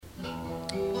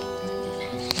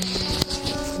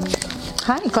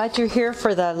Hi, glad you're here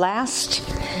for the last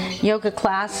yoga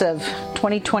class of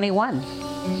 2021.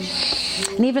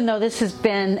 And even though this has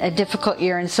been a difficult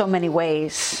year in so many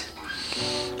ways,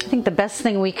 I think the best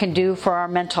thing we can do for our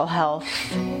mental health,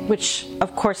 which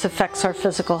of course affects our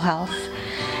physical health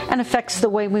and affects the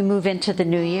way we move into the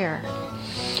new year,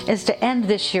 is to end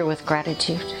this year with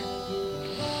gratitude.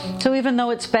 So even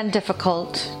though it's been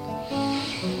difficult,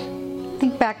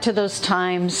 think back to those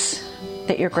times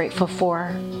that you're grateful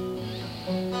for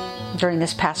during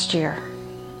this past year.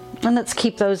 And let's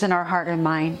keep those in our heart and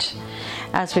mind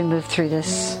as we move through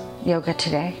this yoga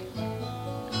today.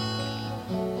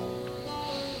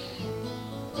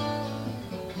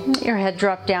 Let your head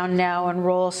drop down now and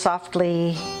roll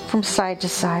softly from side to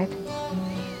side.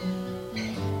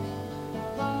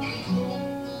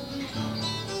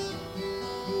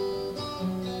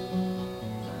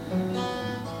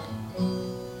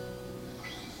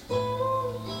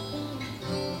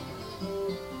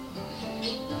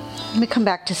 Let me come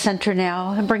back to center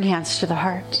now and bring hands to the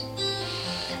heart.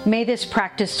 May this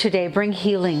practice today bring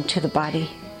healing to the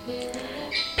body,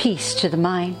 peace to the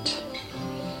mind,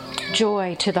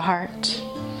 joy to the heart,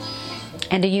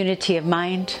 and a unity of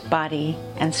mind, body,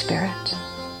 and spirit.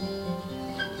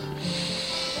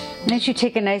 And as you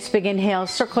take a nice big inhale,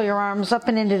 circle your arms up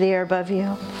and into the air above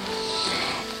you.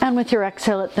 And with your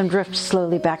exhale, let them drift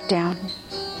slowly back down.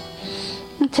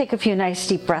 And take a few nice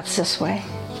deep breaths this way.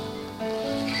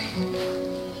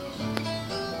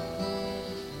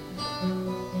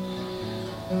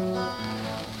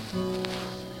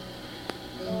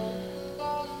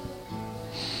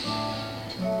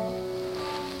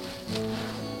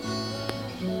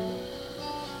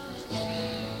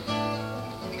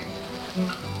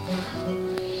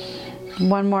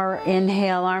 One more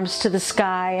inhale, arms to the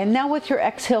sky. And now with your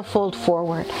exhale, fold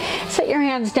forward. Set your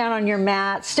hands down on your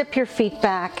mat, step your feet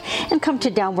back, and come to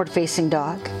downward facing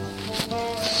dog.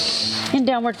 In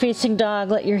downward facing dog,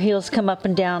 let your heels come up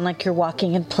and down like you're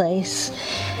walking in place,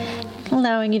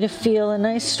 allowing you to feel a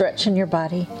nice stretch in your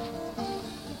body.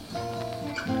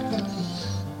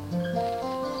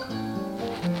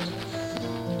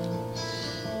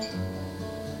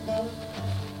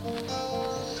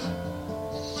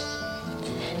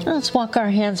 Let's walk our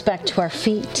hands back to our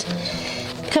feet.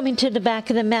 Coming to the back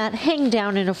of the mat, hang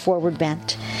down in a forward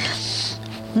bend.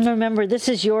 And remember, this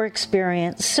is your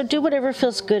experience, so do whatever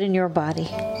feels good in your body.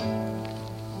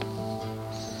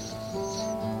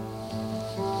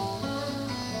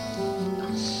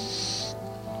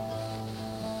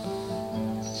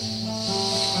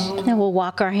 And we'll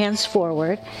walk our hands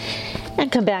forward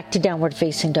and come back to downward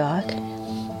facing dog.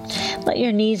 Let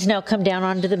your knees now come down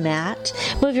onto the mat.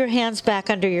 Move your hands back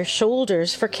under your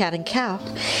shoulders for cat and cow.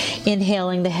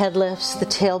 Inhaling, the head lifts, the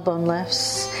tailbone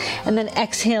lifts. And then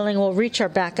exhaling, we'll reach our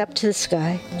back up to the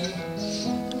sky.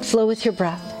 Flow with your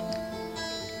breath.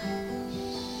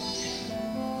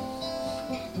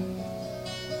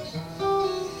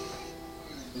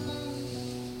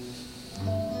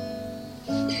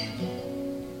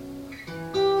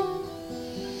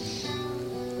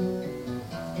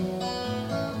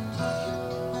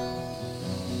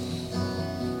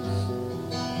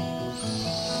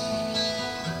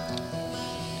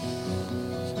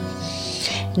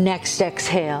 Next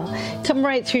exhale, come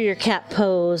right through your cat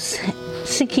pose,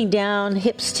 sinking down,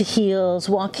 hips to heels,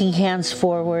 walking hands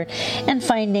forward, and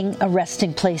finding a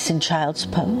resting place in child's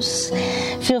pose.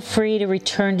 Feel free to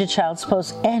return to child's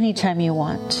pose anytime you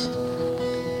want.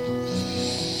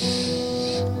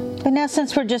 But now,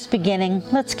 since we're just beginning,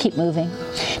 let's keep moving.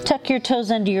 Tuck your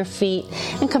toes under your feet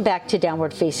and come back to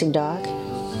downward facing dog.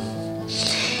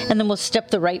 And then we'll step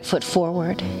the right foot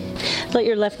forward. Let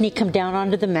your left knee come down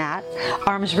onto the mat.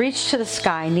 Arms reach to the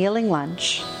sky, kneeling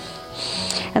lunge.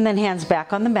 And then hands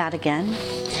back on the mat again.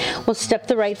 We'll step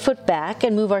the right foot back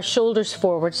and move our shoulders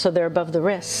forward so they're above the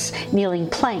wrists. Kneeling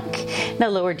plank. Now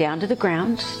lower down to the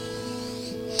ground.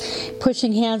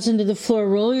 Pushing hands into the floor,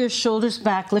 roll your shoulders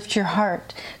back, lift your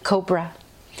heart. Cobra.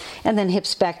 And then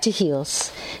hips back to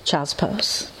heels. Child's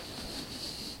pose.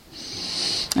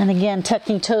 And again,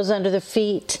 tucking toes under the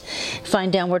feet.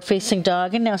 Find downward facing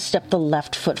dog. And now step the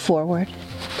left foot forward.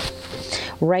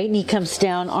 Right knee comes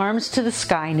down, arms to the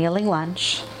sky, kneeling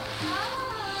lunge.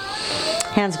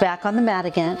 Hands back on the mat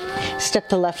again. Step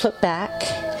the left foot back.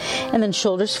 And then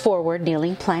shoulders forward,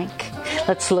 kneeling plank.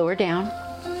 Let's lower down.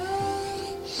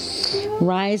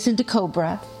 Rise into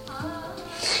cobra.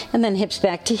 And then hips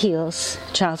back to heels,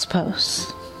 child's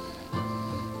pose.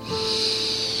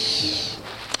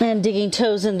 And digging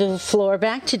toes into the floor,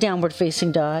 back to downward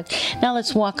facing dog. Now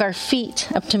let's walk our feet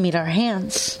up to meet our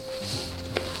hands.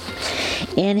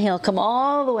 Inhale, come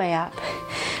all the way up.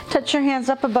 Touch your hands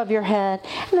up above your head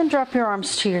and then drop your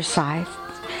arms to your side.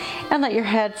 And let your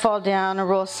head fall down and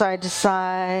roll side to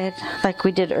side like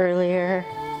we did earlier.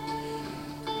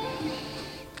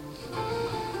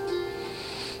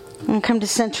 And come to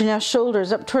center now,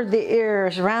 shoulders up toward the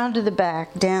ears, round to the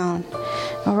back, down,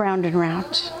 around and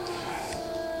round.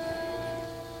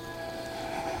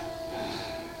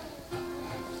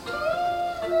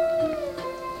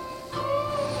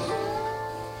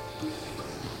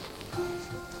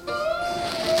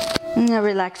 Now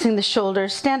relaxing the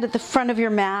shoulders, stand at the front of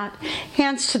your mat,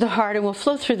 hands to the heart, and we'll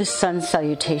flow through the sun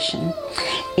salutation.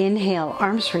 Inhale,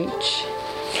 arms reach.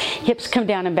 Hips come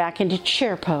down and back into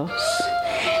chair pose.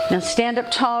 Now stand up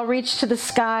tall, reach to the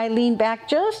sky, lean back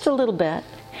just a little bit,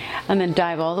 and then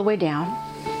dive all the way down.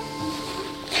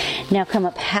 Now come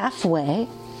up halfway,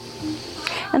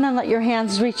 and then let your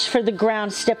hands reach for the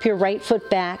ground. Step your right foot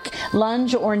back,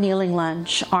 lunge or kneeling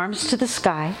lunge, arms to the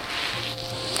sky.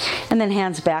 And then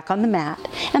hands back on the mat,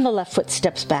 and the left foot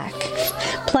steps back.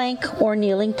 Plank or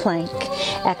kneeling plank.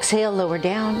 Exhale, lower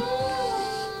down.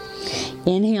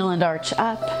 Inhale and arch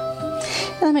up.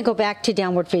 And then I go back to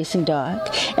downward facing dog.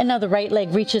 And now the right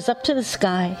leg reaches up to the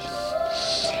sky.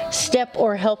 Step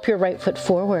or help your right foot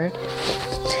forward.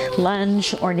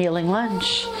 Lunge or kneeling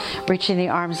lunge. Reaching the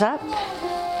arms up.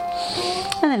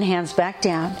 And then hands back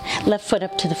down. Left foot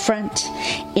up to the front.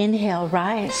 Inhale,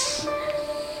 rise.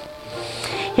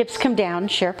 Hips come down,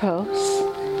 chair pose.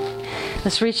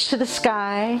 Let's reach to the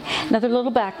sky. Another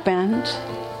little back bend.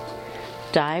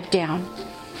 Dive down.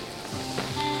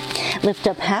 Lift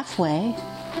up halfway.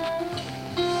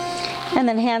 And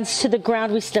then hands to the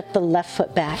ground. We step the left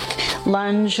foot back.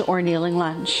 Lunge or kneeling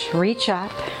lunge. Reach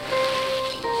up.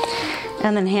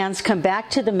 And then hands come back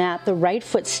to the mat. The right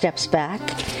foot steps back.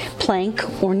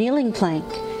 Plank or kneeling plank.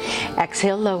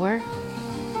 Exhale, lower.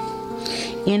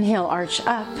 Inhale, arch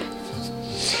up.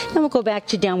 And we'll go back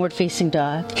to downward facing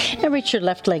dog and reach your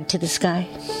left leg to the sky.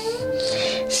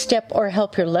 Step or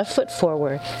help your left foot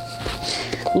forward.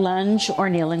 Lunge or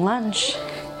kneeling lunge.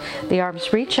 The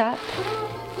arms reach up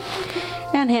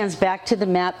and hands back to the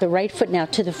mat. The right foot now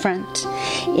to the front.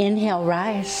 Inhale,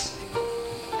 rise.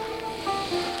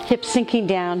 Hips sinking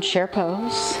down, chair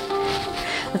pose.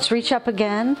 Let's reach up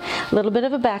again. A little bit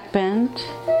of a back bend.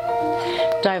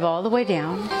 Dive all the way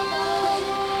down.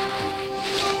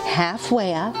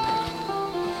 Halfway up.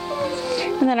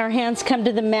 And then our hands come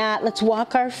to the mat. Let's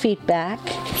walk our feet back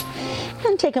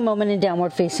and take a moment in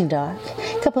downward facing dog.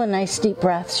 A couple of nice deep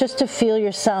breaths just to feel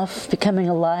yourself becoming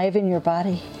alive in your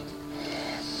body.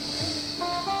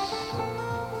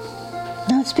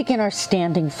 Now let's begin our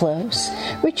standing flows.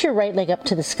 Reach your right leg up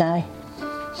to the sky.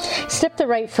 Step the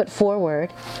right foot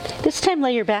forward. This time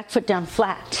lay your back foot down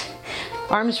flat.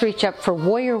 Arms reach up for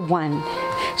warrior one.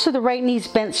 So the right knee's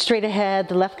bent straight ahead,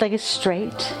 the left leg is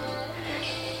straight.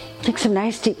 Take some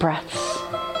nice deep breaths.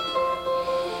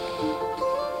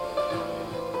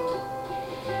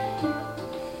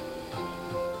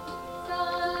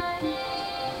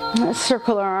 Let's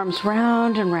circle our arms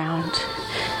round and round.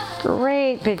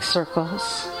 Great big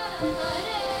circles.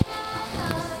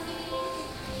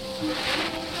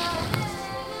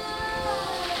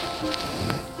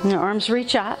 And our arms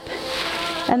reach up.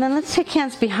 And then let's take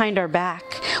hands behind our back.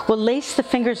 We'll lace the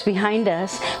fingers behind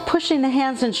us, pushing the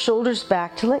hands and shoulders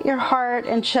back to let your heart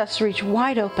and chest reach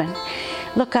wide open.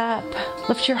 Look up.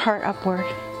 Lift your heart upward.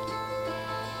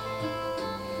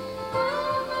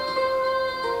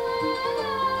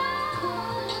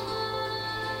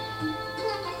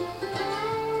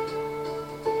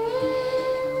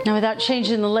 Now without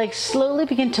changing the legs, slowly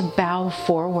begin to bow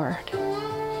forward.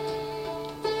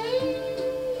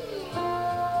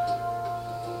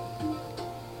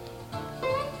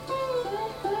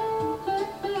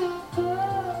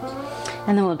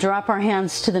 And then we'll drop our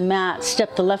hands to the mat,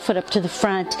 step the left foot up to the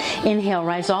front. Inhale,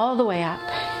 rise all the way up.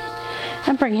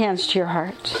 And bring hands to your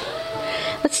heart.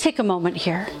 Let's take a moment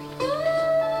here.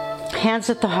 Hands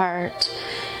at the heart,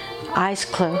 eyes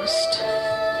closed.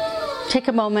 Take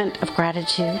a moment of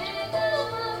gratitude.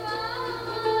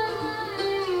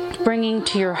 Bringing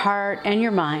to your heart and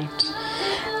your mind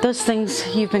those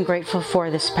things you've been grateful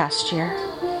for this past year.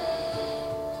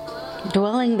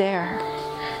 Dwelling there.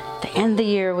 To end the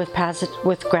year with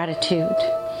gratitude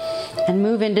and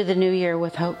move into the new year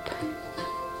with hope.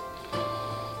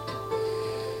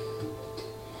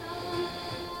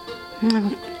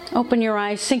 Open your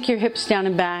eyes, sink your hips down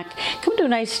and back. Come to a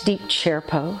nice deep chair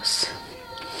pose.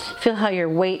 Feel how your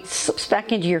weight slips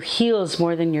back into your heels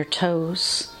more than your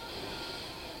toes.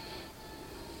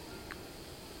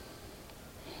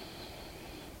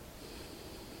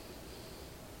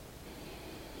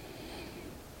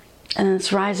 And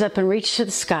let's rise up and reach to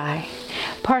the sky.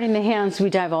 Parting the hands, we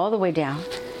dive all the way down.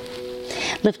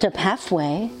 Lift up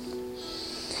halfway.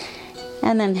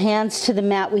 And then hands to the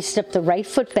mat, we step the right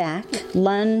foot back,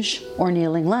 lunge or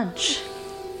kneeling lunge.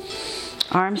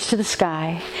 Arms to the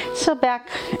sky. So back,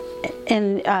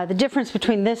 and the difference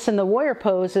between this and the warrior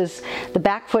pose is the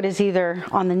back foot is either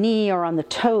on the knee or on the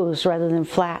toes rather than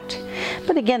flat.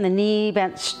 But again, the knee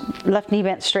bent, left knee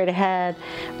bent straight ahead,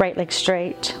 right leg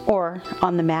straight, or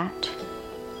on the mat.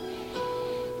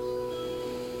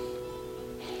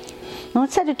 Now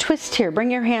let's add a twist here.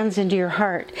 Bring your hands into your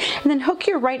heart and then hook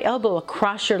your right elbow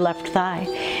across your left thigh.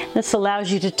 This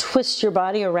allows you to twist your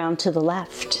body around to the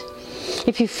left.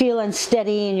 If you feel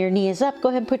unsteady and your knee is up, go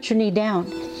ahead and put your knee down.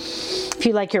 If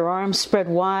you like your arms spread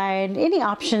wide, any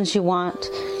options you want.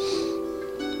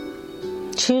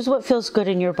 Choose what feels good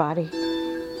in your body.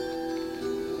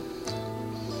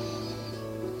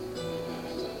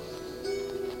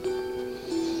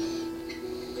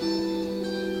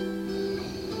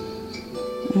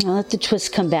 Now let the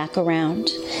twist come back around.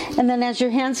 And then as your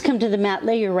hands come to the mat,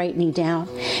 lay your right knee down.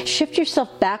 Shift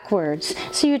yourself backwards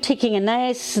so you're taking a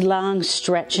nice long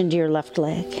stretch into your left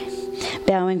leg.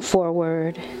 Bowing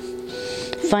forward.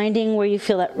 Finding where you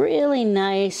feel that really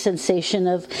nice sensation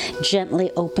of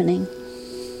gently opening.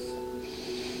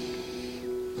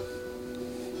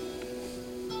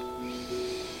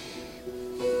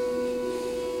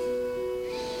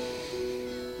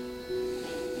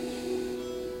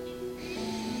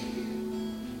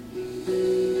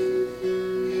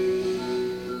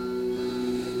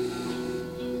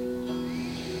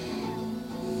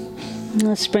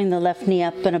 Let's bring the left knee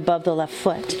up and above the left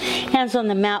foot. Hands on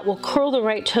the mat. We'll curl the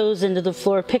right toes into the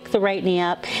floor, pick the right knee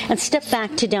up, and step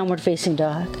back to downward facing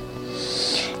dog.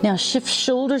 Now shift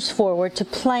shoulders forward to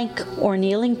plank or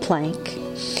kneeling plank.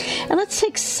 And let's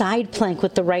take side plank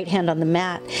with the right hand on the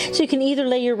mat. So you can either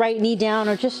lay your right knee down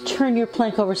or just turn your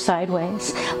plank over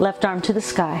sideways. Left arm to the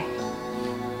sky.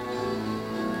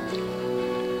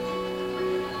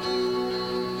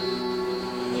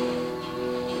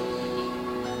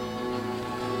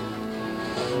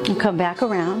 And come back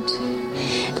around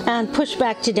and push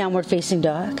back to downward facing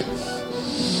dog.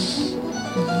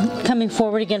 Coming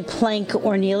forward again, plank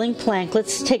or kneeling plank.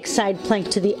 Let's take side plank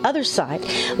to the other side.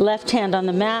 Left hand on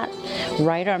the mat,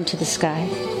 right arm to the sky.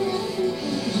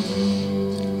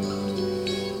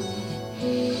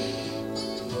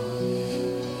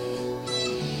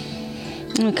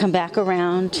 And come back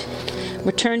around.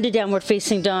 Return to downward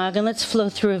facing dog and let's flow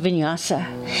through a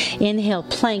vinyasa. Inhale,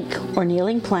 plank or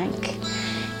kneeling plank.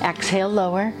 Exhale,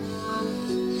 lower.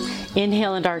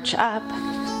 Inhale and arch up.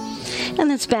 And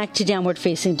that's back to downward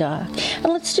facing dog. And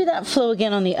let's do that flow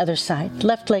again on the other side.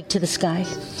 Left leg to the sky.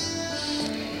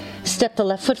 Step the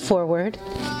left foot forward.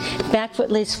 Back foot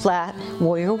lays flat.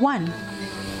 Warrior one.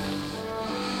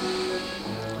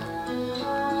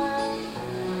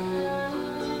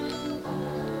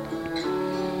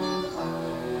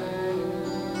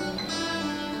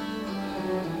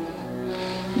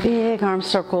 Big arm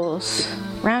circles.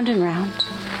 Round and round.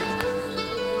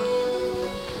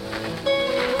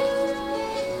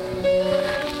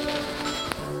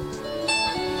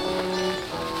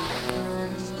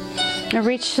 Now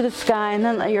reach to the sky and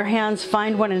then let your hands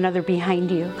find one another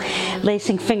behind you.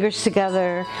 Lacing fingers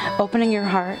together, opening your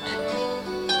heart.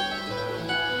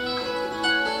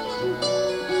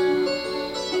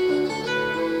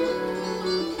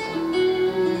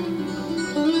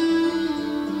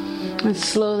 And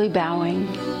slowly bowing.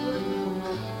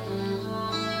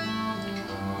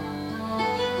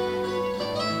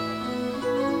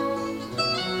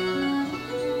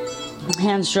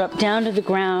 Hands drop down to the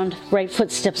ground, right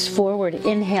foot steps forward.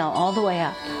 Inhale all the way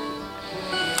up.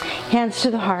 Hands to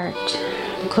the heart.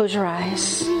 Close your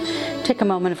eyes. Take a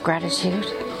moment of gratitude.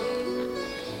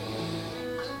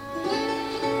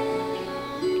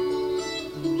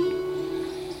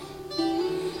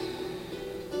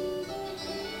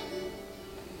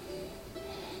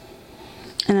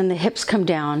 And then the hips come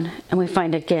down and we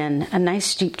find again a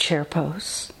nice deep chair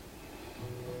pose.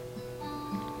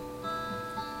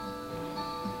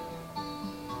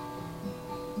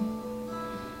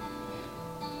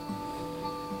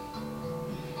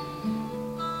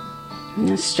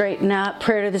 And straighten up,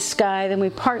 prayer to the sky, then we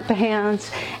part the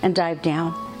hands and dive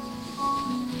down.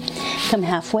 Come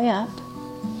halfway up.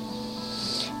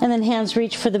 And then hands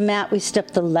reach for the mat, we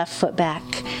step the left foot back.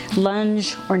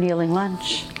 Lunge or kneeling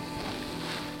lunge.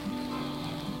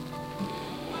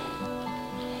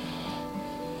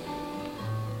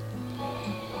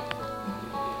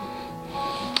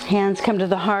 Hands come to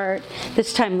the heart.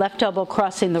 This time left elbow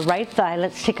crossing the right thigh.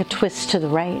 Let's take a twist to the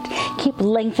right. Keep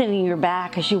lengthening your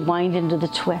back as you wind into the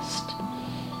twist.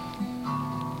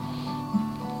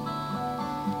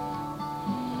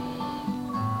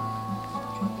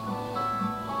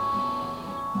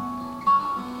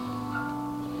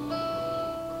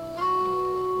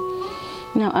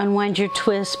 Now unwind your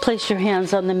twist, place your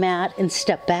hands on the mat and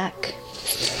step back.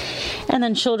 And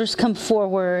then shoulders come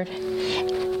forward,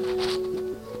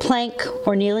 plank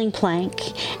or kneeling plank.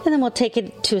 And then we'll take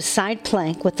it to a side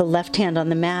plank with the left hand on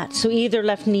the mat. So either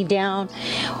left knee down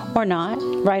or not,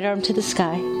 right arm to the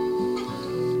sky.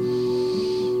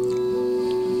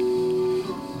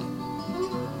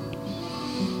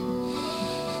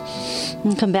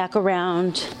 And come back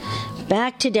around,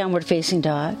 back to downward facing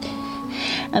dog.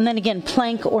 And then again,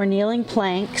 plank or kneeling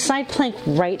plank, side plank,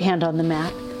 right hand on the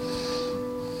mat.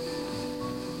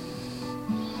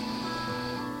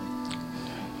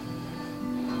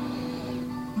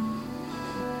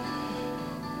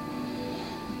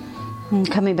 And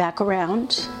coming back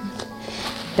around,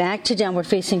 back to downward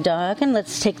facing dog, and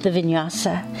let's take the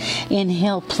vinyasa.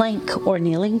 Inhale, plank or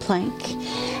kneeling plank.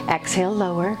 Exhale,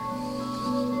 lower.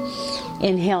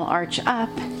 Inhale, arch up.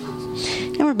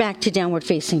 And we're back to downward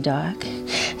facing dog.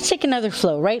 Let's take another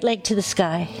flow, right leg to the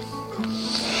sky.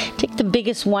 Take the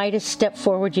biggest, widest step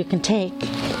forward you can take.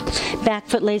 Back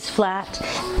foot lays flat.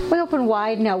 We open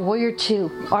wide now, warrior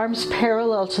two. Arms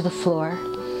parallel to the floor.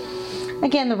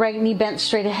 Again, the right knee bent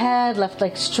straight ahead, left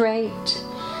leg straight.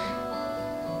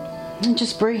 And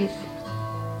just breathe.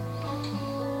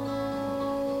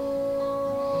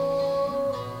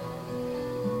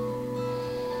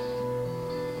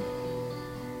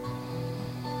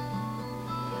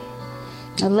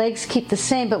 The legs keep the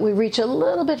same, but we reach a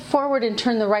little bit forward and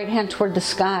turn the right hand toward the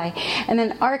sky. And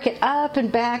then arc it up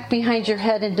and back behind your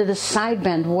head into the side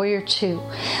bend, warrior two.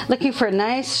 Looking for a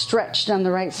nice stretch down the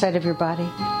right side of your body.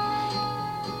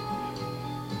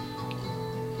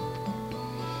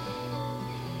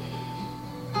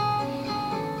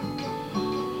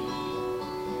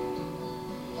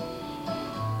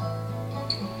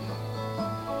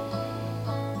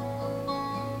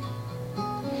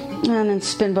 And then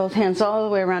spin both hands all the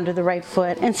way around to the right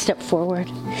foot and step forward.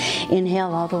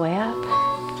 Inhale all the way up.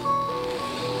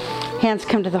 Hands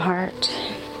come to the heart.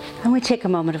 And we take a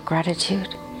moment of gratitude.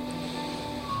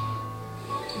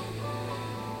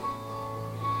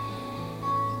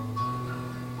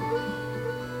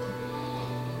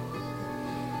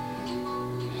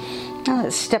 Now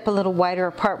let's step a little wider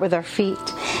apart with our feet.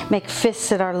 Make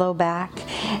fists at our low back.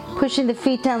 Pushing the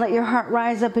feet down, let your heart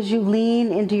rise up as you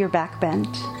lean into your back bend.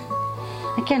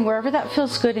 Again, wherever that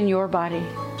feels good in your body.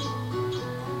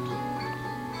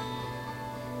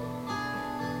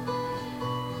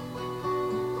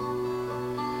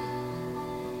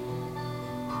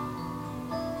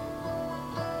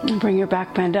 And bring your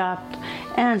back bend up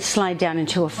and slide down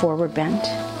into a forward bend.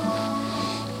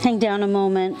 Hang down a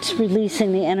moment,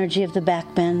 releasing the energy of the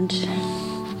back bend. And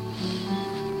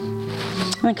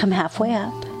then come halfway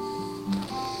up.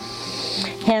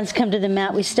 Hands come to the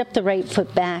mat. We step the right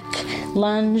foot back.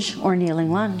 Lunge or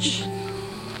kneeling lunge.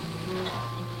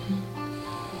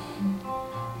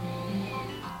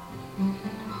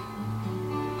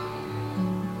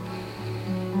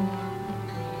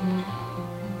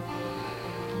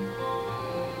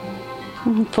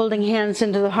 Folding hands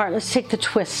into the heart. Let's take the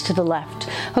twist to the left.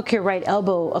 Hook your right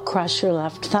elbow across your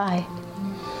left thigh.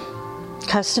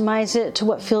 Customize it to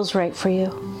what feels right for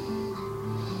you.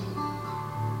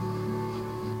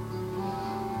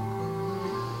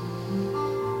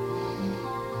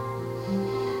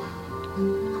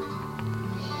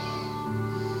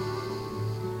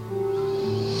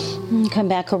 Come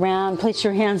back around, place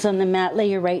your hands on the mat, lay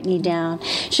your right knee down.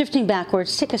 Shifting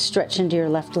backwards, take a stretch into your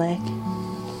left leg.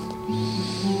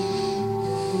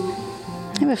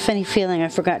 I have a funny feeling I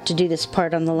forgot to do this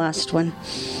part on the last one.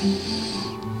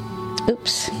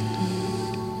 Oops.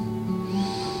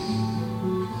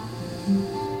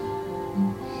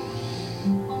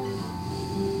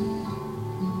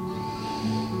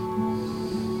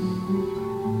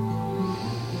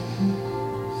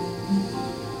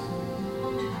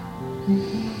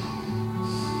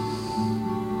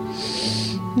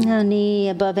 Now knee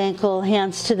above ankle,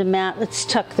 hands to the mat. Let's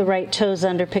tuck the right toes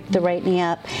under, pick the right knee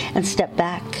up, and step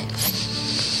back.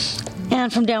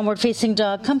 And from downward facing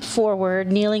dog, come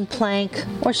forward, kneeling plank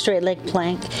or straight leg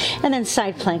plank. And then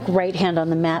side plank, right hand on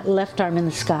the mat, left arm in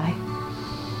the sky.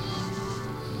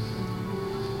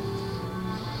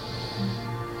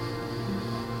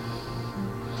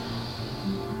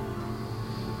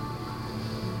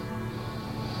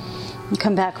 And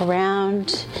come back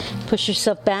around. Push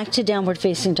yourself back to downward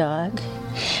facing dog.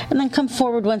 And then come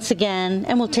forward once again,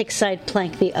 and we'll take side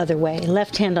plank the other way.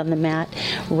 Left hand on the mat,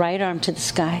 right arm to the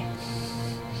sky.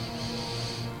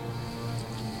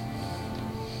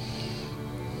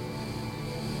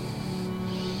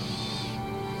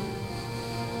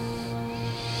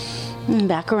 And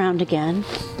back around again.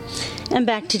 And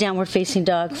back to downward facing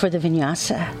dog for the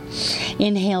vinyasa.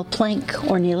 Inhale, plank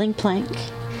or kneeling plank.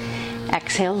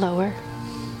 Exhale, lower.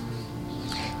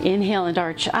 Inhale and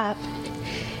arch up.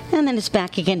 And then it's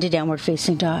back again to downward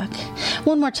facing dog.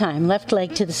 One more time, left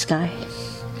leg to the sky.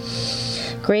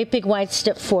 Great big wide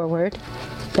step forward.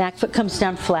 Back foot comes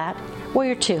down flat.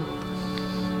 Warrior two.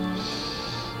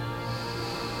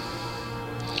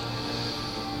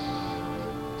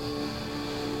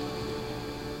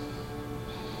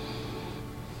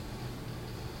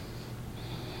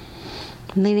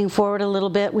 Leaning forward a little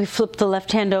bit, we flip the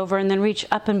left hand over and then reach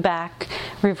up and back,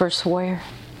 reverse warrior.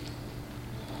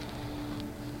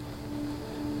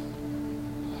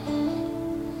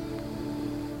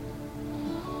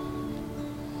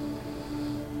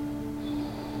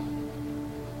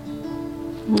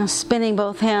 Now spinning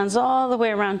both hands all the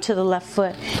way around to the left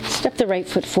foot. Step the right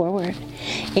foot forward.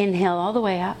 Inhale all the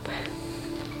way up.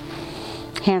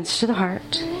 Hands to the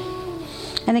heart.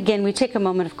 And again, we take a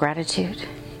moment of gratitude.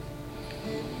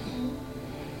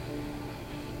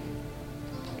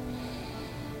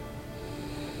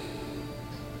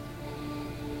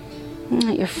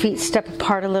 Let your feet step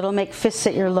apart a little. Make fists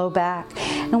at your low back.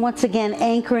 And once again,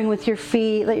 anchoring with your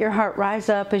feet. Let your heart rise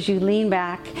up as you lean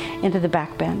back into the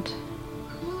back bend.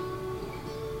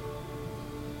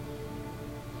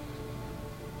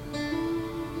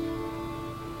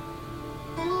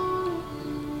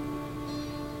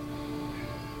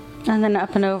 And then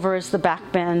up and over as the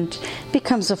back bend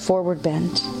becomes a forward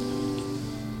bend.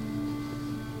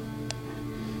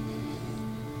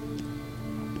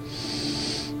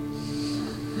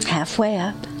 Halfway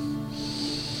up.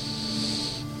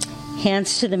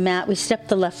 Hands to the mat. We step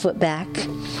the left foot back.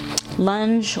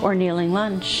 Lunge or kneeling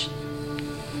lunge.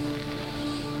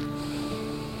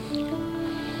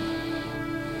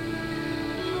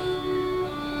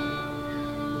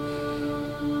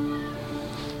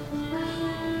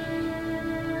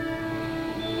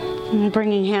 And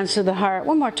bringing hands to the heart.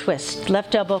 One more twist.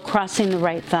 Left elbow crossing the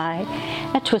right thigh.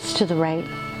 A twist to the right.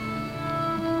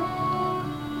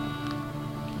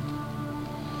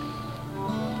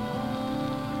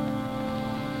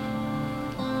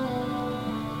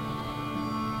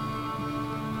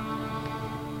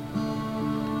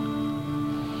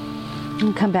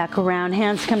 And come back around.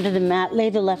 Hands come to the mat. Lay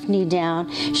the left knee down.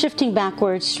 Shifting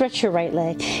backwards. Stretch your right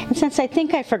leg. And since I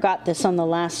think I forgot this on the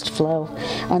last flow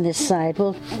on this side,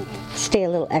 we'll stay a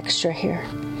little extra here.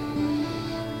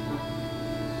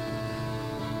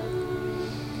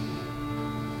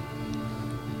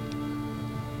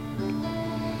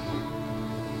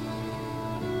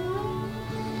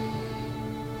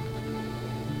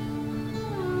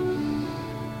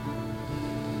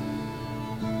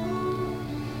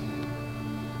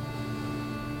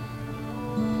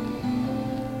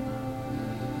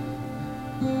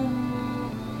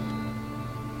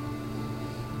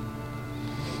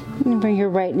 And bring your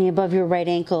right knee above your right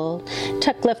ankle.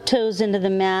 Tuck left toes into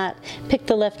the mat. Pick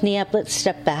the left knee up. Let's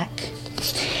step back.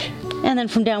 And then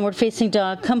from downward facing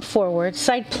dog, come forward.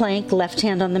 Side plank, left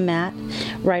hand on the mat.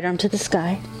 Right arm to the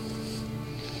sky.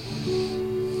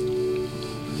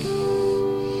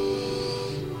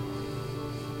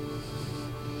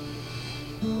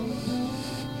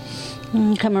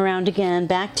 And come around again.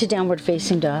 Back to downward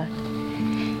facing dog.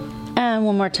 And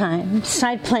one more time.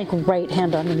 Side plank, right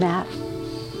hand on the mat.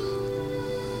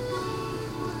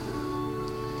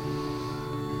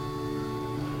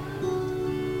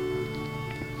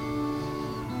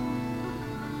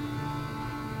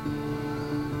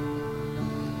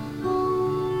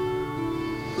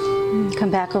 Come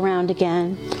back around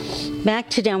again. Back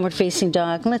to downward facing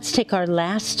dog. Let's take our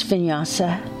last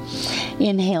vinyasa.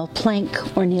 Inhale,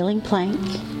 plank or kneeling plank.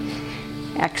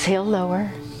 Exhale,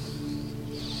 lower.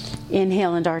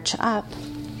 Inhale and arch up.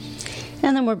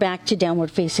 And then we're back to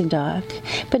downward facing dog.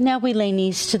 But now we lay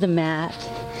knees to the mat.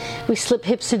 We slip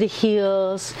hips into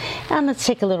heels. And let's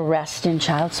take a little rest in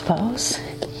child's pose.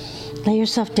 Lay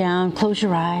yourself down. Close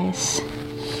your eyes.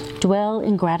 Dwell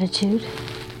in gratitude.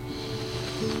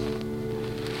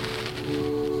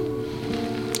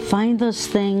 Find those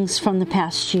things from the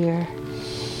past year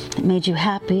that made you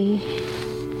happy.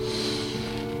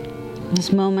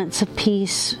 Those moments of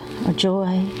peace or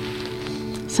joy.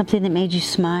 Something that made you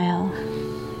smile.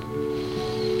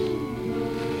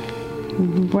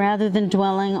 Rather than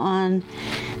dwelling on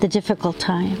the difficult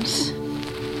times.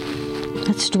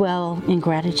 Let's dwell in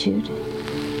gratitude.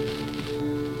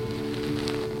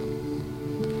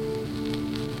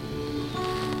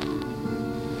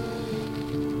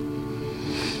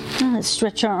 Now let's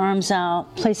stretch our arms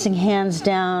out, placing hands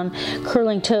down,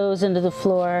 curling toes into the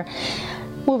floor.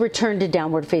 We'll return to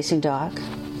downward facing dog.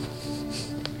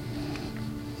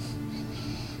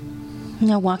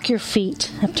 Now walk your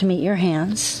feet up to meet your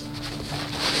hands.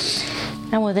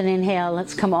 And with an inhale,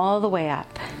 let's come all the way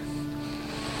up.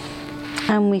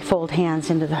 And we fold hands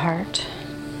into the heart.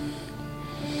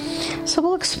 So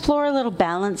we'll explore a little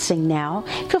balancing now.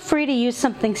 Feel free to use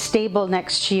something stable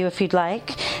next to you if you'd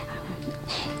like.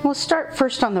 We'll start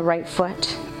first on the right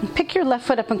foot. Pick your left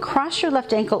foot up and cross your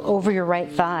left ankle over your right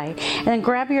thigh. And then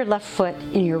grab your left foot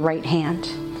in your right hand.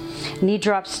 Knee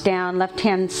drops down, left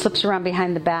hand slips around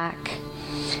behind the back.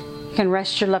 You can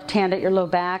rest your left hand at your low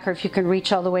back, or if you can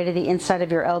reach all the way to the inside of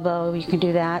your elbow, you can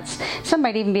do that. Some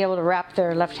might even be able to wrap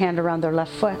their left hand around their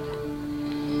left foot.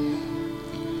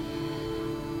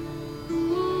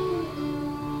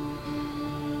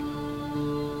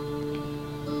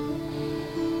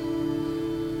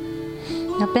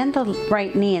 Now bend the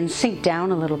right knee and sink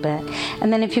down a little bit.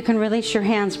 And then if you can release your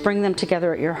hands, bring them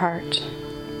together at your heart.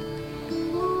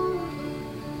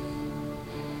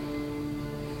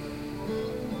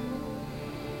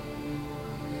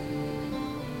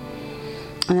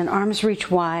 And then arms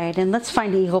reach wide, and let's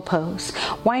find eagle pose.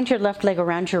 Wind your left leg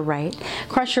around your right.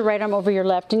 Cross your right arm over your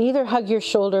left, and either hug your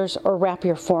shoulders or wrap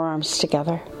your forearms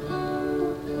together.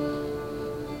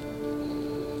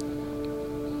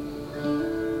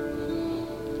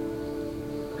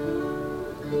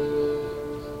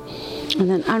 And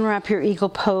then unwrap your eagle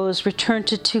pose. Return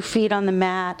to 2 feet on the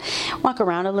mat. Walk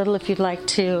around a little if you'd like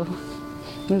to.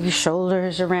 Move your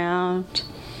shoulders around.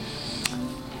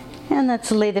 And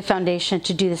let's lay the foundation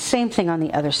to do the same thing on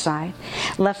the other side.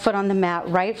 Left foot on the mat,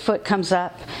 right foot comes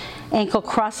up, ankle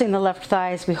crossing the left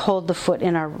thigh as we hold the foot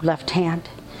in our left hand,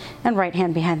 and right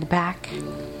hand behind the back.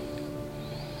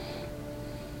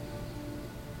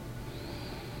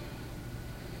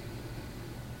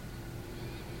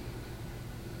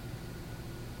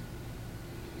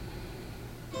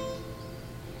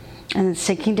 And then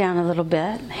sinking down a little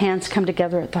bit, hands come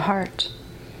together at the heart.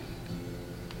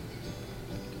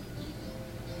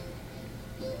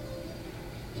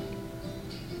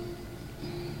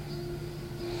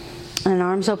 And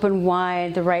arms open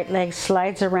wide, the right leg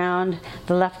slides around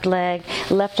the left leg,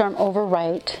 left arm over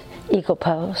right, eagle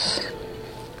pose.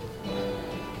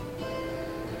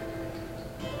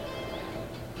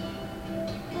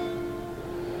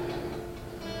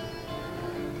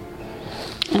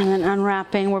 And then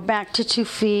unwrapping, we're back to 2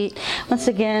 feet. Once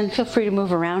again, feel free to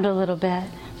move around a little bit.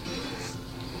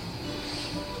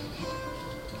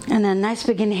 And then nice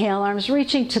big inhale, arms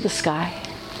reaching to the sky.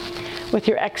 With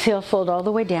your exhale, fold all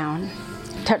the way down.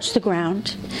 Touch the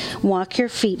ground. Walk your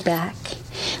feet back.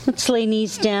 Let's lay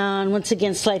knees down. Once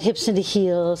again, slide hips into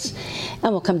heels.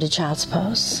 And we'll come to child's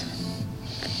pose.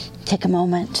 Take a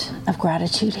moment of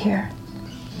gratitude here.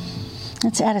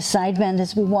 Let's add a side bend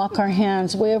as we walk our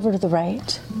hands way over to the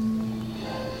right.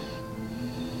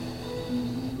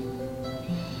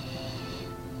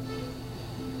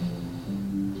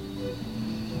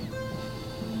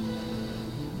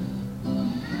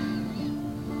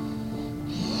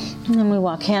 And then we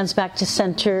walk hands back to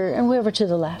center and way over to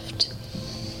the left.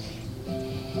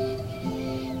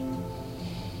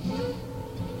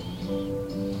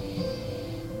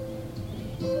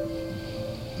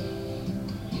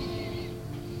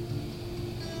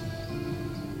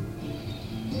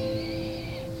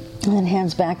 And then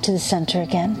hands back to the center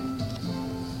again.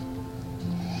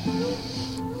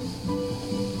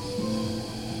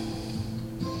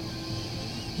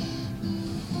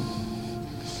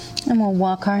 And we'll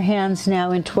walk our hands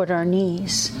now in toward our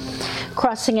knees.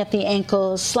 Crossing at the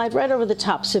ankles, slide right over the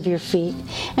tops of your feet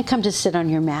and come to sit on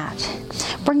your mat.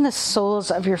 Bring the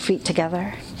soles of your feet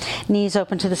together. Knees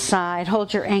open to the side.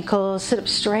 Hold your ankles. Sit up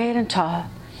straight and tall.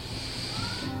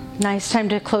 Nice time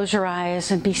to close your eyes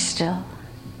and be still.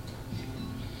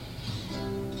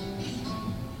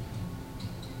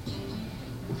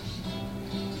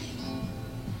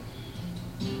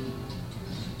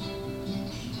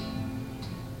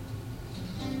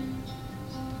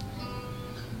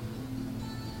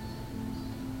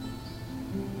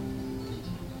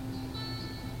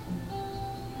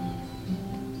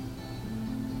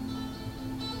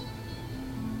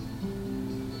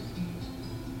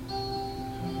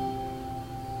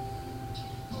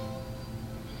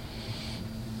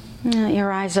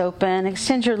 Your eyes open.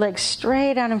 Extend your legs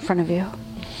straight out in front of you.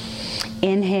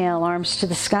 Inhale, arms to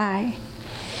the sky.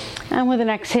 And with an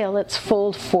exhale, let's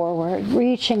fold forward,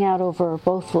 reaching out over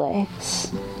both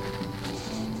legs.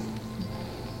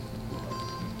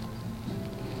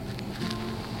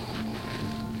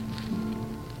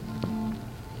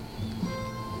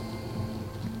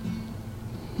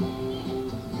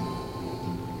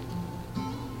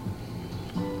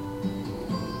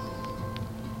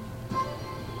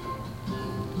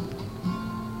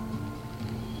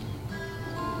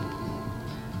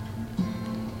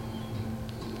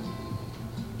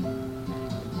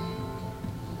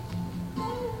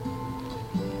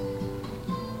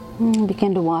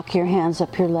 Begin to walk your hands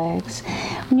up your legs.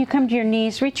 When you come to your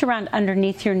knees, reach around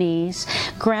underneath your knees,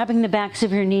 grabbing the backs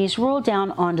of your knees, roll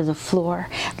down onto the floor,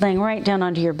 laying right down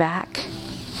onto your back.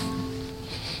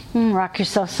 Rock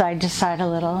yourself side to side a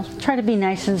little. Try to be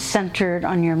nice and centered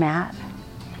on your mat.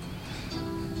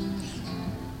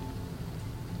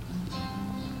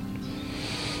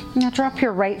 Now drop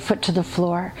your right foot to the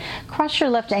floor. Cross your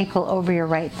left ankle over your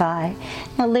right thigh.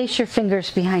 Now lace your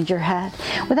fingers behind your head.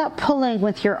 Without pulling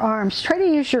with your arms, try to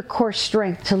use your core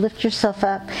strength to lift yourself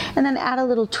up and then add a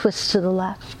little twist to the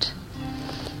left.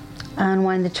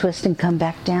 Unwind the twist and come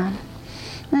back down.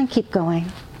 And keep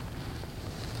going.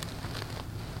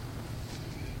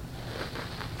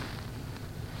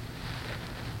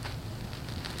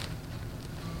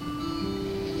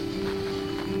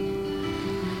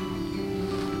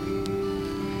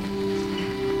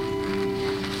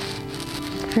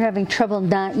 If you're having trouble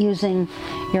not using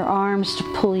your arms to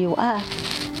pull you up,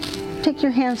 take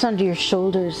your hands onto your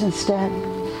shoulders instead.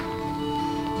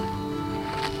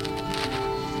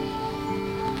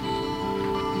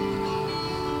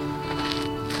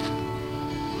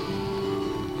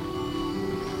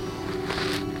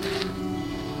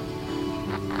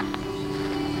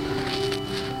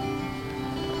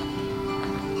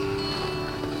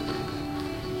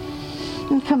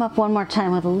 And come up one more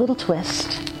time with a little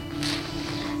twist.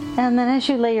 And then as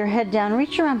you lay your head down,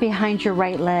 reach around behind your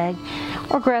right leg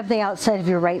or grab the outside of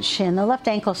your right shin. The left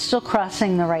ankle still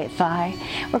crossing the right thigh.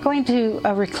 We're going to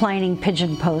a reclining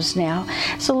pigeon pose now.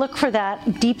 So look for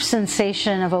that deep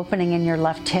sensation of opening in your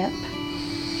left hip.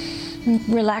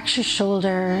 Relax your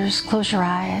shoulders, close your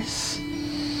eyes.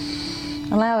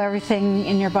 Allow everything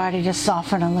in your body to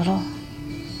soften a little.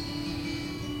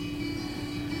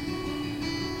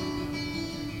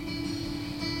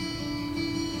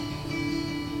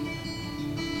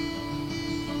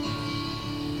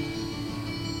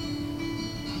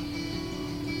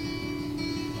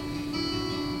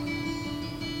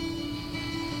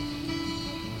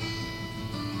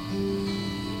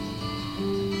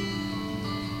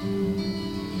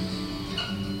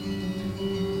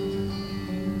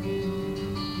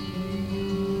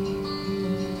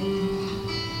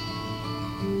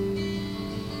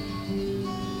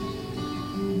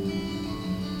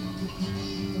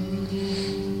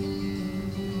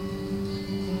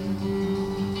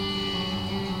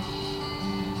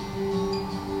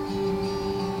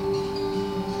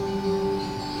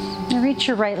 Reach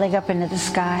your right leg up into the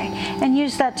sky and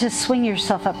use that to swing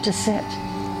yourself up to sit.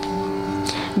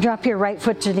 Drop your right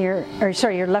foot to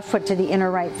your left foot to the inner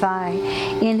right thigh.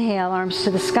 Inhale, arms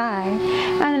to the sky,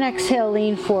 and then exhale,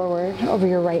 lean forward over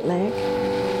your right leg.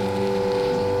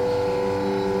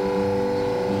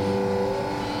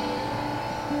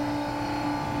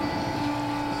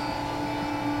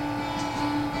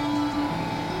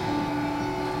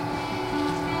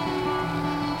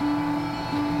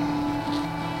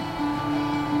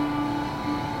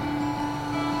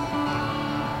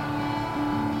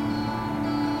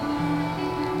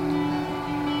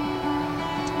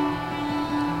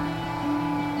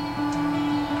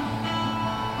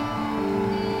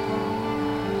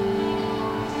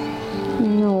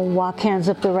 Walk hands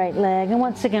up the right leg and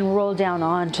once again roll down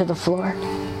onto the floor.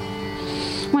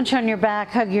 Once you're on your back,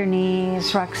 hug your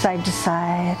knees, rock side to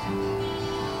side.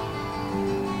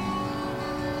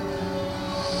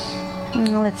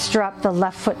 And let's drop the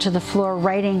left foot to the floor,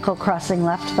 right ankle crossing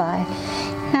left thigh.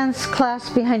 Hands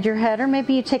clasped behind your head, or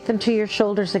maybe you take them to your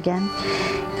shoulders again.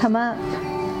 Come up,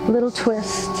 little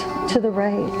twist to the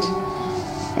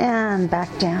right, and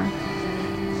back down.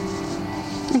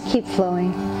 And keep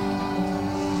flowing.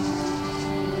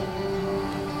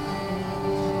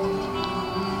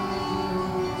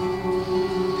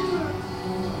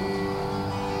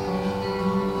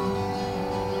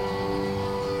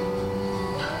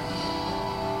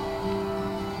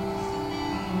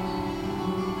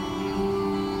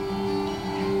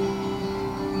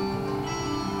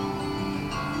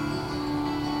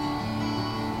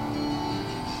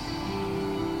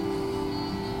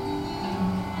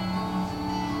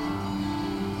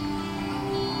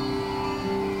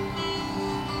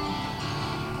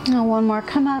 Now one more,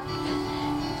 come up,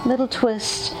 little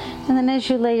twist, and then as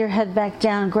you lay your head back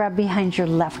down, grab behind your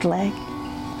left leg.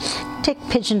 Take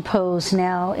pigeon pose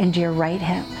now into your right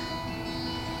hip.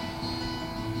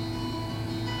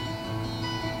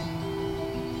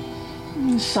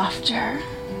 And softer.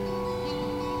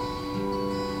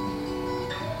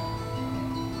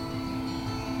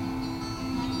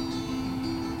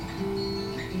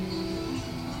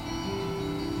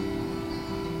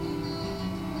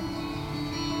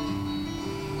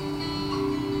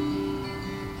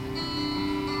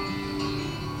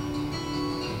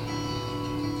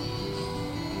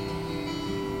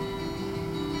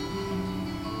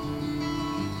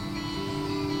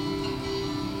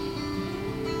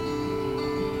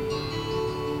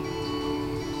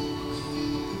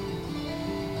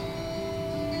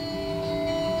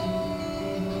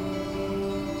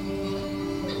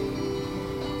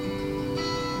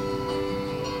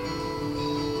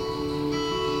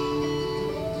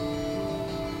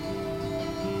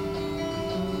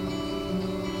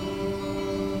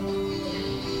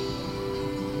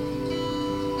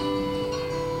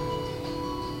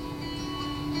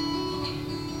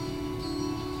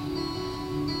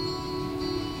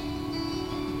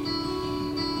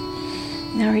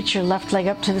 Now reach your left leg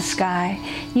up to the sky.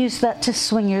 Use that to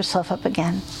swing yourself up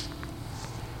again.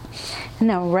 And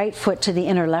now right foot to the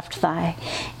inner left thigh.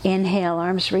 Inhale,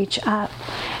 arms reach up.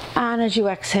 And as you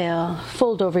exhale,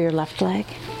 fold over your left leg.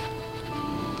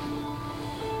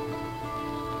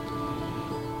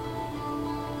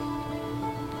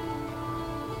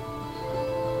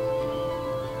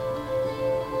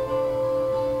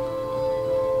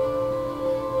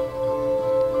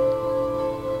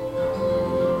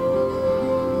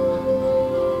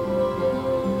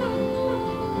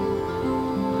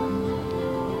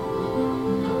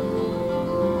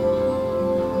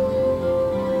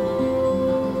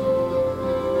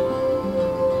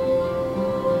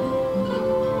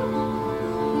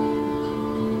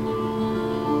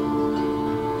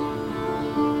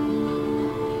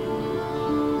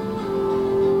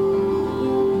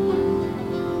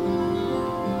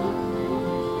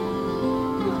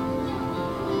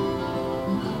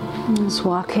 Just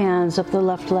walk hands up the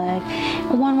left leg.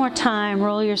 And one more time,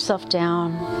 roll yourself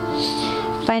down.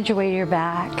 Find your way to your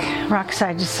back. Rock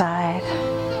side to side.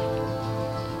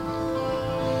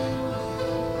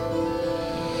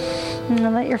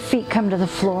 And let your feet come to the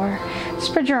floor.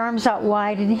 Spread your arms out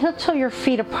wide and heel toe your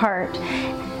feet apart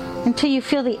until you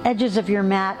feel the edges of your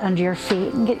mat under your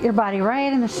feet. And get your body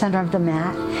right in the center of the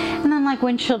mat. And then like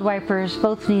windshield wipers,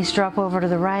 both knees drop over to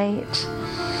the right.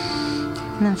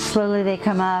 And then slowly they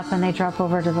come up and they drop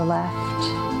over to the left.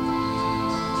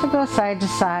 So go side to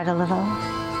side a little.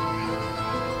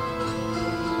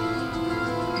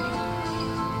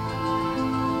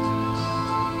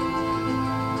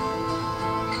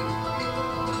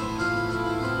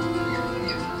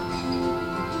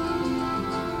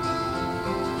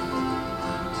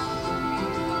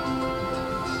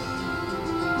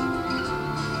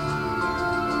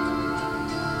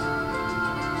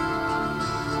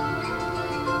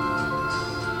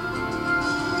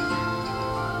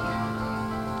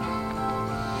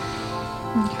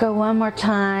 Go one more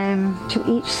time to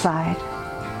each side.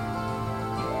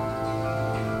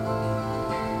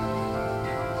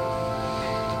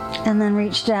 And then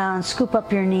reach down, scoop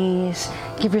up your knees,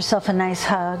 give yourself a nice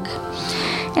hug.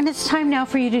 And it's time now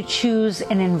for you to choose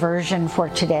an inversion for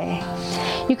today.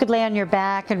 You could lay on your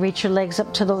back and reach your legs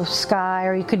up to the sky,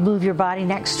 or you could move your body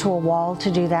next to a wall to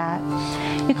do that.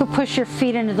 You could push your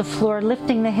feet into the floor,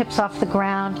 lifting the hips off the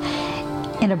ground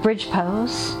in a bridge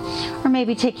pose. Or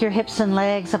maybe take your hips and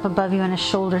legs up above you in a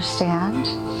shoulder stand.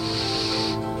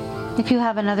 If you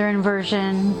have another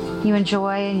inversion you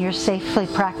enjoy and you're safely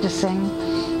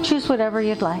practicing, choose whatever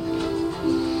you'd like.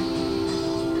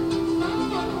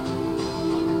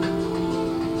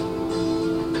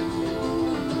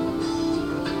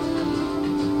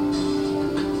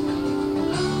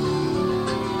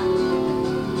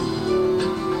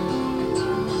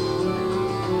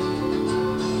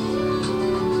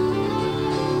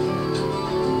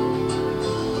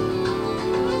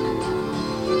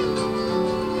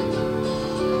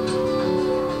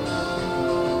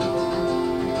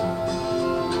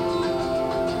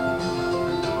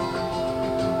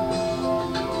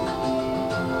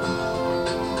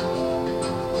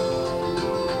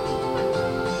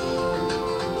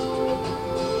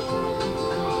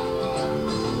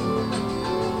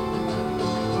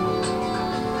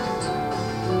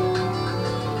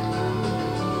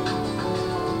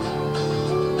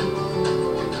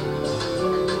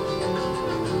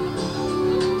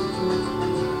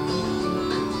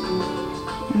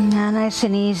 Nice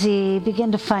and easy,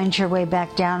 begin to find your way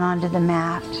back down onto the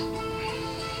mat.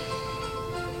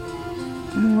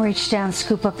 And reach down,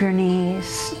 scoop up your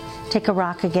knees. Take a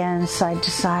rock again, side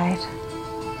to side.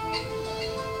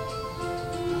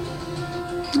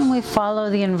 And we follow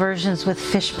the inversions with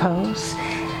fish pose.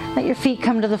 Let your feet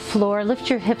come to the floor, lift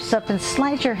your hips up and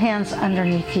slide your hands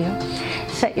underneath you.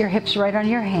 Set your hips right on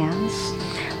your hands.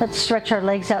 Let's stretch our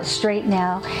legs out straight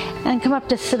now and come up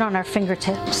to sit on our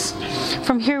fingertips.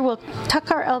 From here, we'll tuck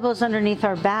our elbows underneath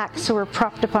our back so we're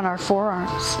propped up on our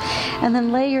forearms. And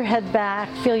then lay your head back,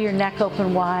 feel your neck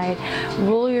open wide,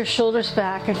 roll your shoulders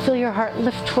back and feel your heart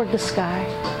lift toward the sky.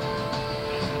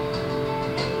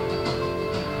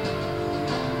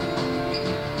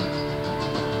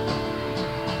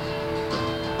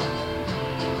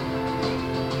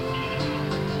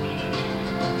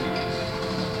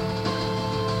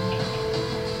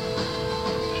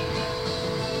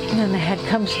 And then the head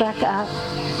comes back up,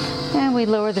 and we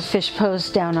lower the fish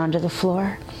pose down onto the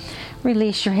floor.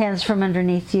 Release your hands from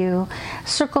underneath you.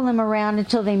 Circle them around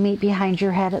until they meet behind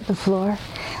your head at the floor.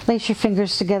 Lace your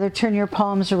fingers together, turn your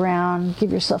palms around,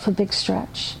 give yourself a big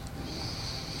stretch.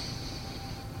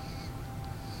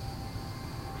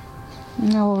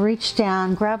 Now we'll reach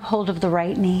down, grab hold of the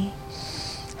right knee,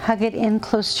 hug it in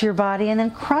close to your body, and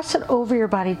then cross it over your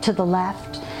body to the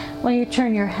left while you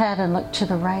turn your head and look to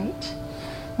the right.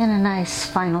 In a nice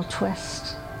final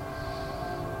twist.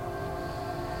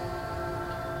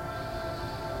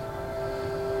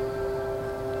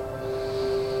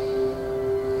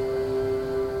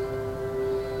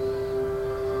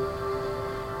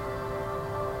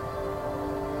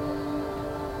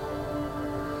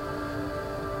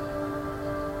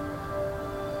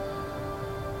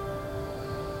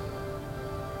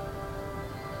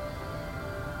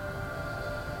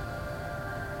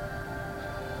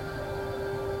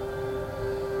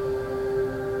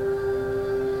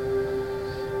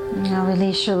 Now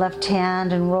release your left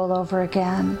hand and roll over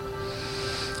again.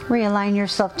 Realign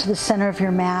yourself to the center of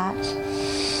your mat.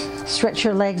 Stretch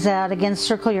your legs out. Again,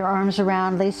 circle your arms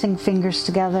around, lacing fingers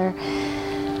together.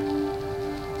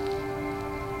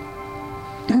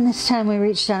 And this time we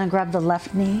reach down and grab the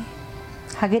left knee.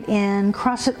 Hug it in,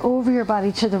 cross it over your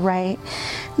body to the right.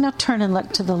 Now turn and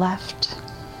look to the left.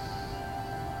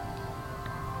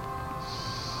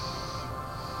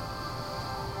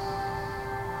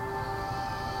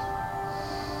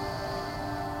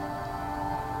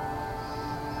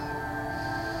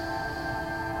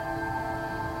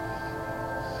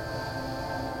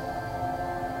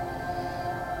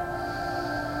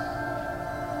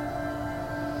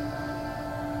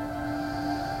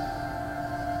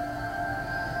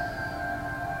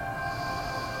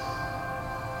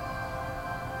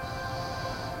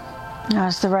 Now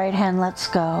as the right hand lets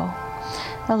go,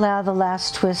 allow the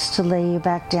last twist to lay you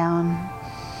back down.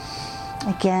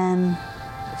 Again,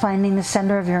 finding the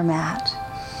center of your mat.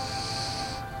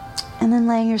 And then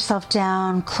laying yourself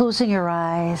down, closing your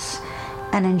eyes,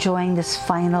 and enjoying this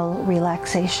final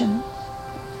relaxation.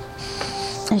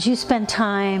 As you spend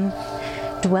time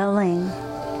dwelling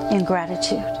in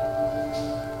gratitude.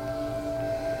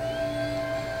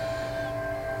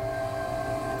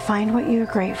 Find what you're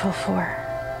grateful for.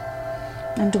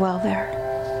 And dwell there.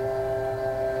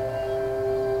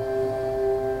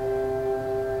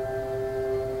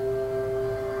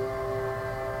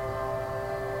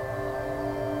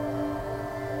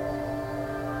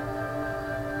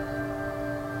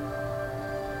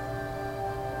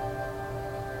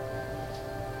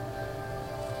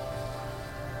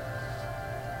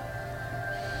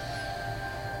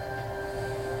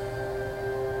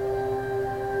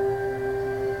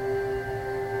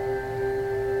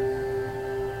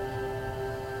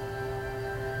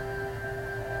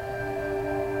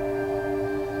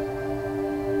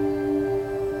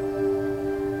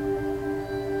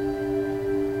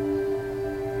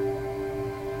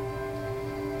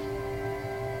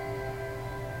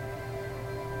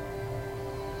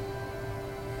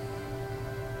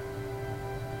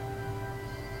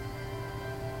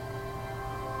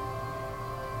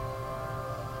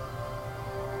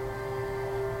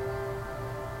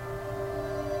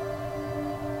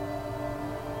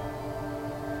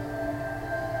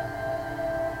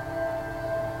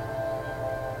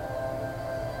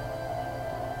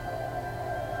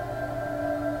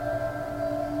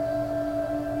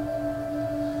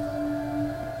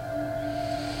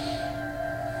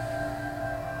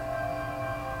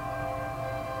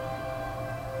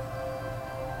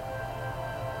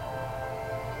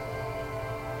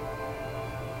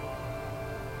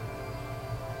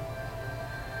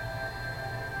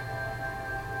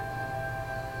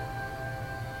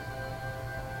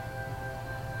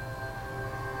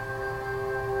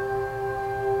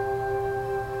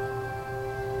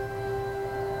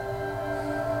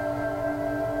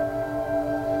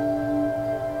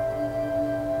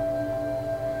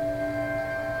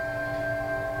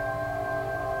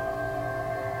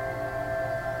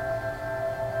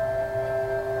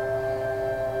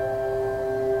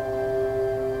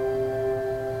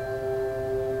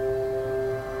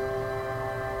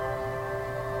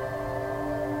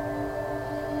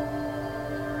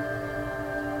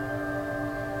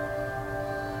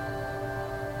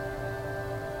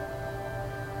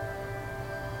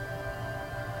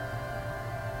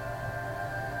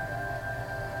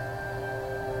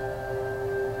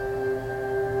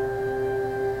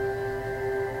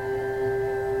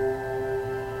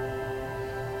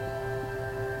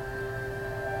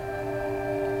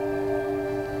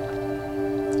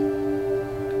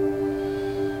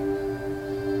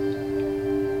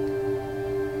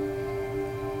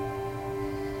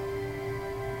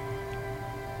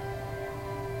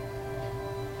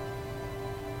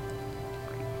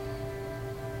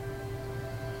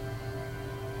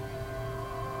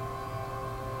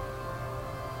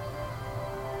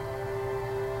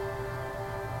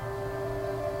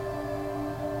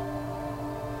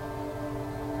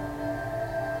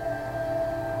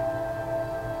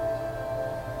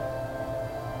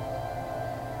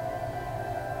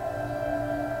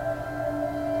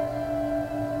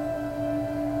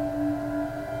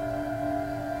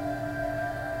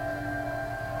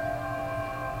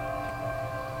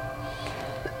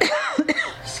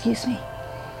 Excuse me.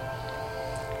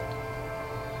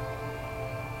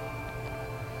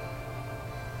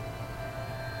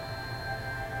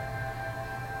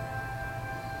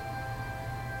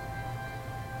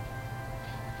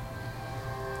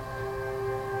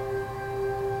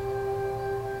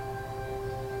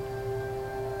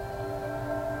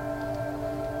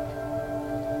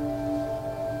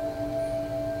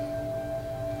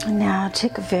 And now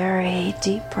take a very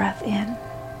deep breath in.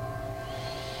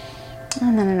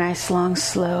 And then a nice long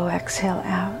slow exhale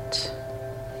out.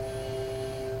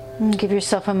 And give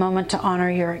yourself a moment to honor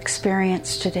your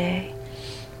experience today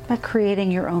by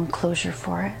creating your own closure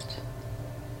for it.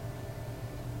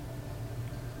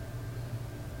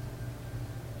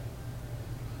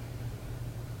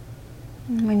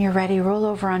 And when you're ready, roll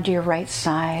over onto your right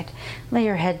side. Lay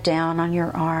your head down on your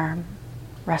arm.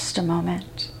 Rest a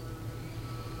moment.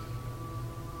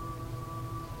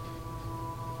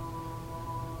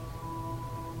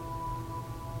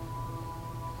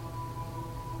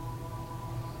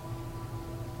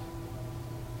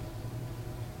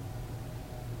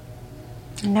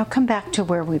 And now come back to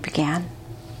where we began.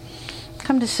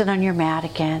 Come to sit on your mat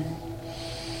again.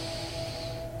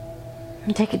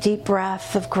 And take a deep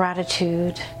breath of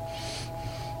gratitude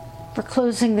for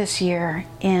closing this year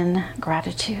in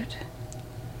gratitude.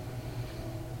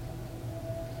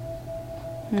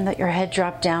 And let your head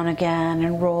drop down again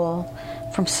and roll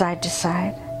from side to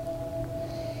side.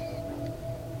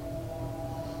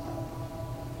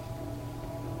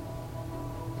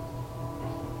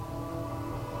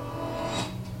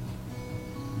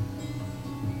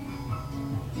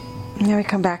 And then we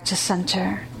come back to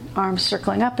center, arms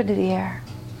circling up into the air.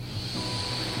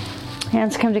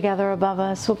 Hands come together above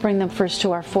us. We'll bring them first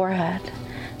to our forehead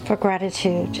for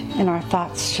gratitude in our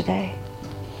thoughts today.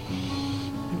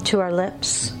 To our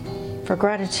lips for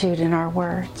gratitude in our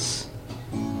words.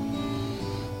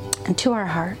 And to our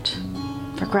heart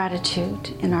for gratitude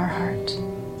in our heart.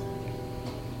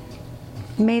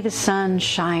 May the sun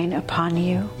shine upon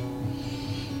you.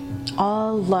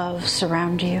 All love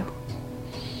surround you.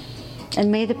 And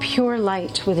may the pure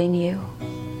light within you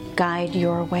guide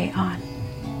your way on.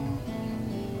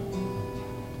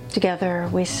 Together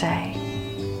we say,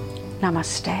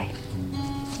 Namaste.